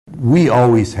we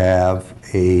always have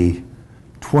a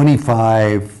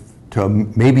 25 to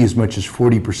maybe as much as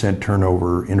 40%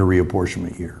 turnover in a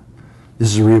reapportionment year. This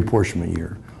is a reapportionment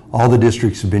year. All the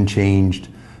districts have been changed.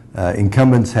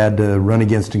 Incumbents had to run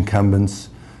against incumbents.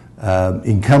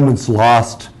 Incumbents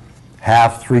lost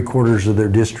half, 3/4 of their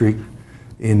district.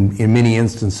 In many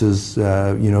instances,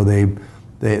 they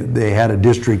had a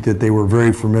district that they were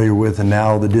very familiar with, and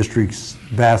now the district's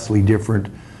vastly different.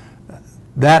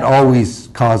 That always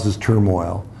causes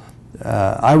turmoil.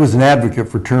 I was an advocate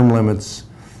for term limits,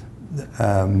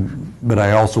 but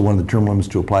I also wanted the term limits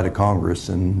to apply to Congress,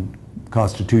 and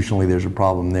constitutionally there's a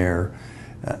problem there.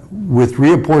 With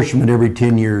reapportionment every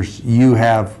 10 years, you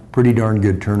have pretty darn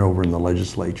good turnover in the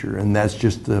legislature, and that's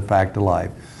just the fact of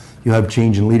life. You have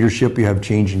change in leadership, you have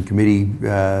change in committee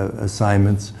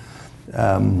assignments.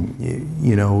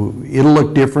 It'll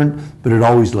look different, but it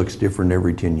always looks different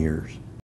every 10 years.